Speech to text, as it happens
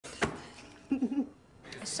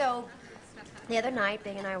So, the other night,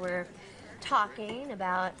 Big and I were talking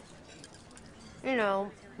about, you know,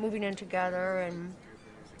 moving in together and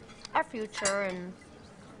our future and,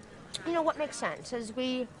 you know, what makes sense as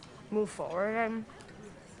we move forward. And,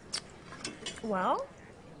 well,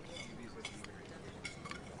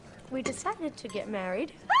 we decided to get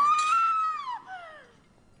married.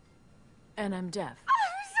 And I'm deaf.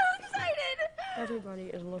 I'm so excited! Everybody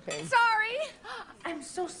is looking. Sorry! I'm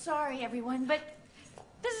so sorry, everyone, but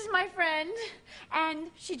this is my friend,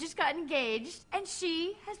 and she just got engaged, and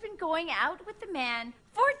she has been going out with the man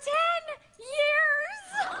for 10 years!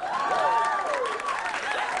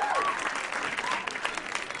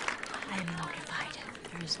 I am mortified.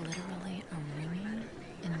 There is literally a ringing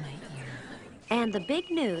in my ear. And the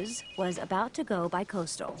big news was about to go by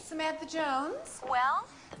Coastal. Samantha Jones? Well,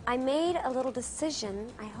 I made a little decision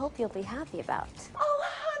I hope you'll be happy about. Oh,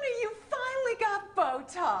 honey, you finally got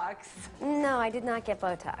Botox. No, I did not get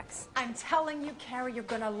Botox. I'm telling you, Carrie, you're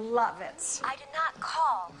gonna love it. I did not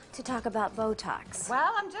call to talk about Botox.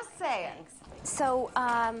 Well, I'm just saying. So,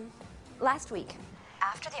 last week,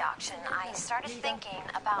 after the auction, I started thinking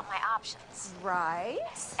about my options. Right.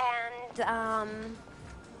 And,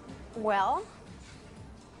 well,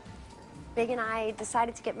 Big and I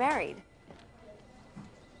decided to get married.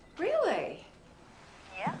 Really?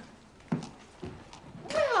 Yeah.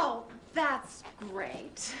 Well, that's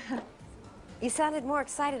great. You sounded more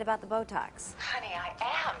excited about the Botox. Honey, I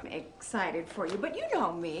am excited for you, but you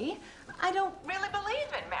know me. I don't really believe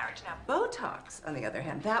in marriage. Now, Botox, on the other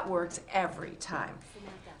hand, that works every time.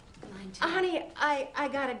 Honey, I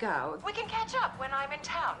gotta go. We can catch up when I'm in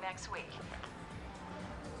town next week.